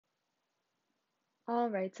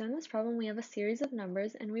Alright, so in this problem we have a series of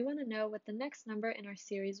numbers and we want to know what the next number in our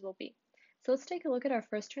series will be. So let's take a look at our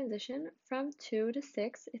first transition. From 2 to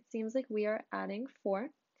 6, it seems like we are adding 4.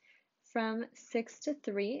 From 6 to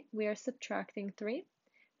 3, we are subtracting 3.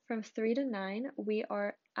 From 3 to 9, we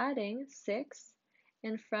are adding 6.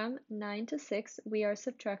 And from 9 to 6, we are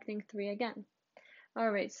subtracting 3 again.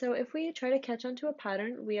 Alright, so if we try to catch on to a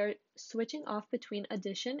pattern, we are switching off between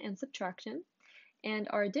addition and subtraction. And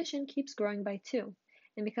our addition keeps growing by 2.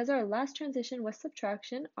 And because our last transition was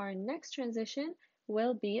subtraction, our next transition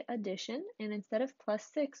will be addition. And instead of plus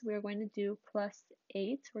 6, we're going to do plus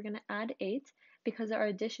 8. We're going to add 8 because our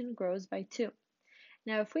addition grows by 2.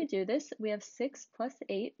 Now, if we do this, we have 6 plus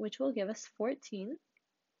 8, which will give us 14.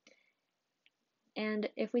 And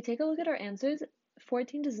if we take a look at our answers,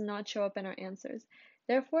 14 does not show up in our answers.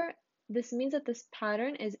 Therefore, this means that this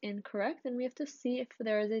pattern is incorrect, and we have to see if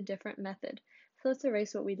there is a different method. So let's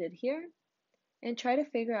erase what we did here and try to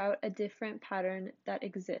figure out a different pattern that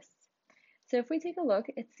exists. So if we take a look,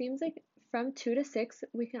 it seems like from 2 to 6,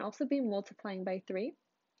 we can also be multiplying by 3.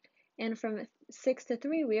 And from 6 to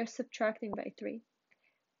 3, we are subtracting by 3.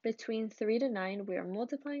 Between 3 to 9, we are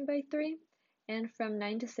multiplying by 3. And from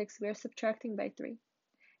 9 to 6, we are subtracting by 3.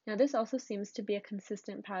 Now this also seems to be a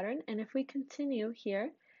consistent pattern, and if we continue here,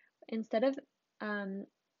 instead of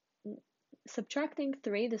subtracting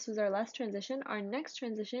 3, this was our last transition, our next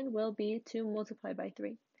transition will be to multiply by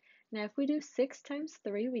 3. Now if we do 6 times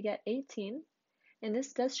 3, we get 18, and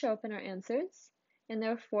this does show up in our answers, and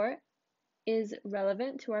therefore is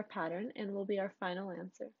relevant to our pattern and will be our final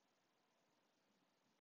answer.